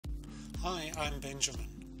Hi, I'm Benjamin.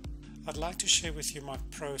 I'd like to share with you my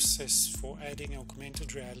process for adding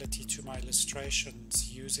augmented reality to my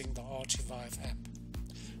illustrations using the Artivive app.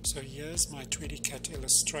 So here's my 2D cut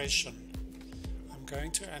illustration. I'm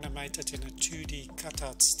going to animate it in a 2D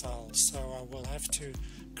cutout style, so I will have to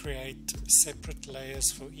create separate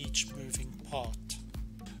layers for each moving part.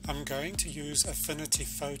 I'm going to use Affinity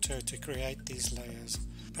Photo to create these layers,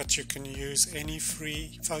 but you can use any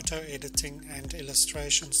free photo editing and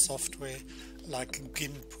illustration software like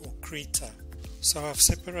Gimp or Krita. So I've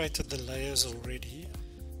separated the layers already.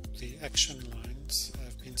 The action lines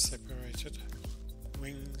have been separated.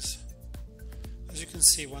 Wings. As you can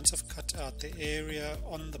see, once I've cut out, the area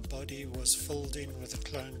on the body was filled in with a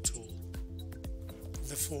clone tool.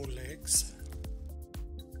 The four legs.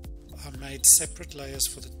 I made separate layers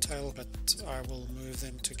for the tail, but I will move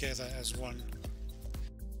them together as one.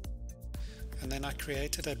 And then I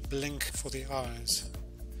created a blink for the eyes.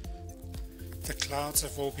 The clouds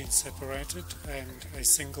have all been separated and a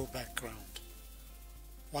single background.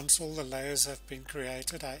 Once all the layers have been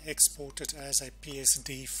created, I export it as a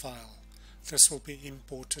PSD file. This will be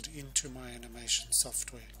imported into my animation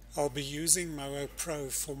software. I'll be using Moho Pro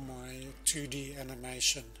for my 2D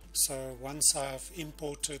animation. So once I've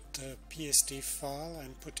imported the PSD file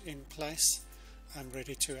and put in place, I'm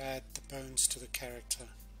ready to add the bones to the character.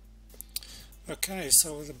 Okay,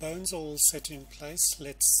 so the bones are all set in place.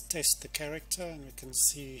 Let's test the character and we can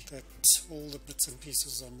see that all the bits and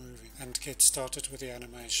pieces are moving and get started with the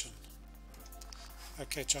animation.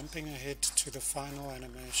 Okay, jumping ahead to the final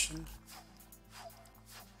animation.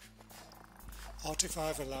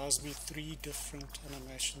 Artivive allows me 3 different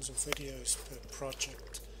animations or videos per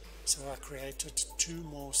project, so I created 2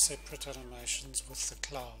 more separate animations with the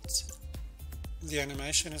clouds. The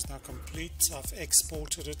animation is now complete. I've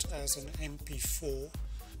exported it as an MP4.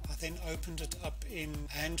 I then opened it up in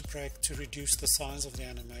Handbrake to reduce the size of the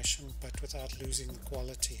animation but without losing the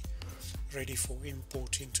quality, ready for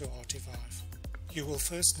import into Artivive. You will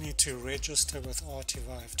first need to register with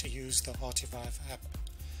Artivive to use the Artivive app.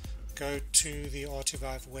 Go to the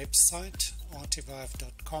Artivive website,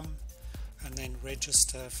 artivive.com, and then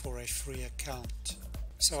register for a free account.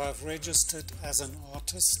 So I've registered as an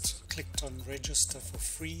artist, clicked on register for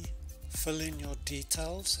free, fill in your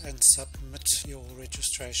details and submit your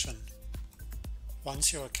registration.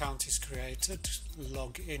 Once your account is created,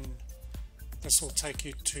 log in. This will take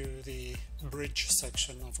you to the bridge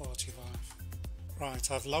section of Artivive.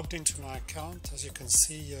 Right, I've logged into my account. As you can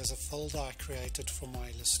see, here's a folder I created for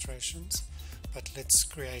my illustrations, but let's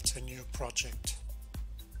create a new project.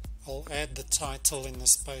 I'll add the title in the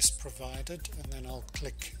space provided and then I'll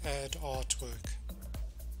click Add Artwork.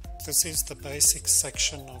 This is the basic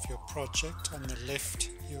section of your project. On the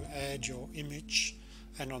left you add your image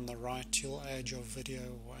and on the right you'll add your video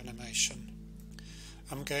or animation.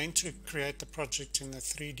 I'm going to create the project in the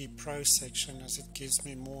 3D Pro section as it gives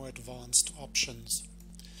me more advanced options.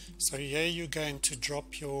 So here you're going to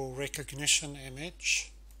drop your recognition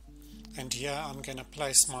image and here I'm going to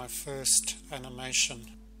place my first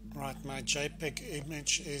animation. Right, my JPEG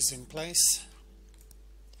image is in place.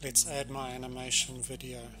 Let's add my animation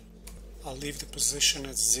video. I'll leave the position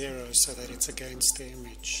at 0 so that it's against the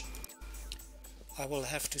image. I will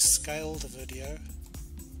have to scale the video.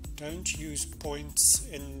 Don't use points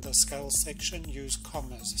in the scale section, use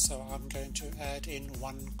commas. So I'm going to add in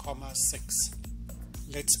 1,6.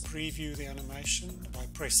 Let's preview the animation by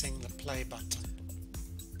pressing the play button.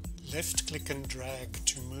 Left click and drag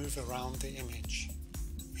to move around the image.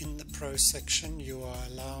 In the Pro section you are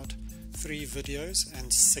allowed 3 videos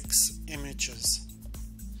and 6 images.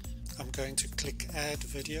 I'm going to click Add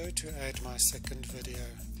Video to add my second video.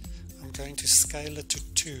 I'm going to scale it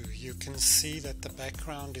to 2. You can see that the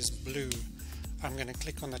background is blue. I'm going to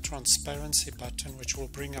click on the transparency button, which will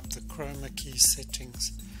bring up the chroma key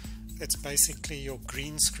settings. It's basically your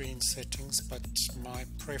green screen settings, but my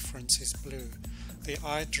preference is blue. The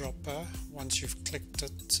eyedropper, once you've clicked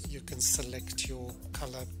it, you can select your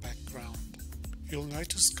color background. You'll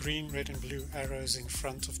notice green, red and blue arrows in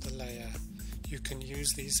front of the layer. You can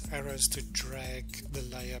use these arrows to drag the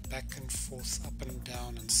layer back and forth, up and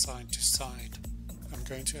down and side to side. I'm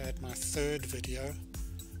going to add my third video,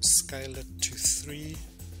 scale it to 3,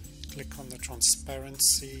 click on the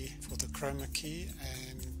transparency for the chroma key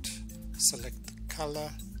and select the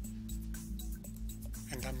color.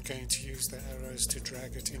 And I'm going to use the arrows to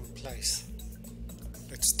drag it in place.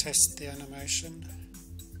 Let's test the animation.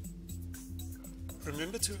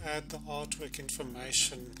 Remember to add the artwork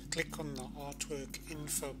information. Click on the artwork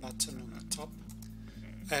info button on the top.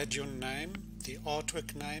 Add your name, the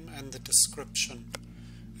artwork name and the description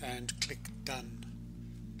and click done.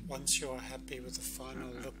 Once you are happy with the final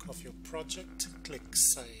look of your project, click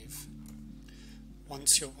Save.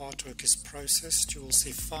 Once your artwork is processed, you will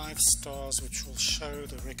see 5 stars which will show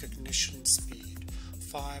the recognition speed.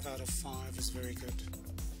 5 out of 5 is very good.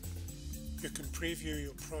 You can preview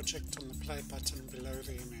your project on the play button below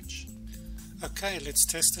the image. Okay, let's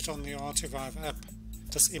test it on the Artivive app.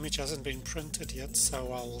 This image hasn't been printed yet,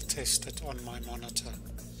 so I will test it on my monitor.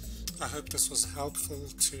 I hope this was helpful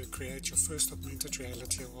to create your first augmented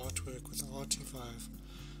reality artwork with Artivive.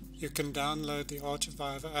 You can download the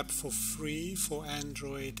Artivive app for free for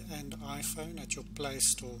Android and iPhone at your Play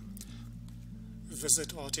Store.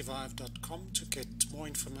 Visit artivive.com to get more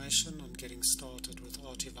information on getting started with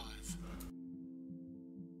Artivive.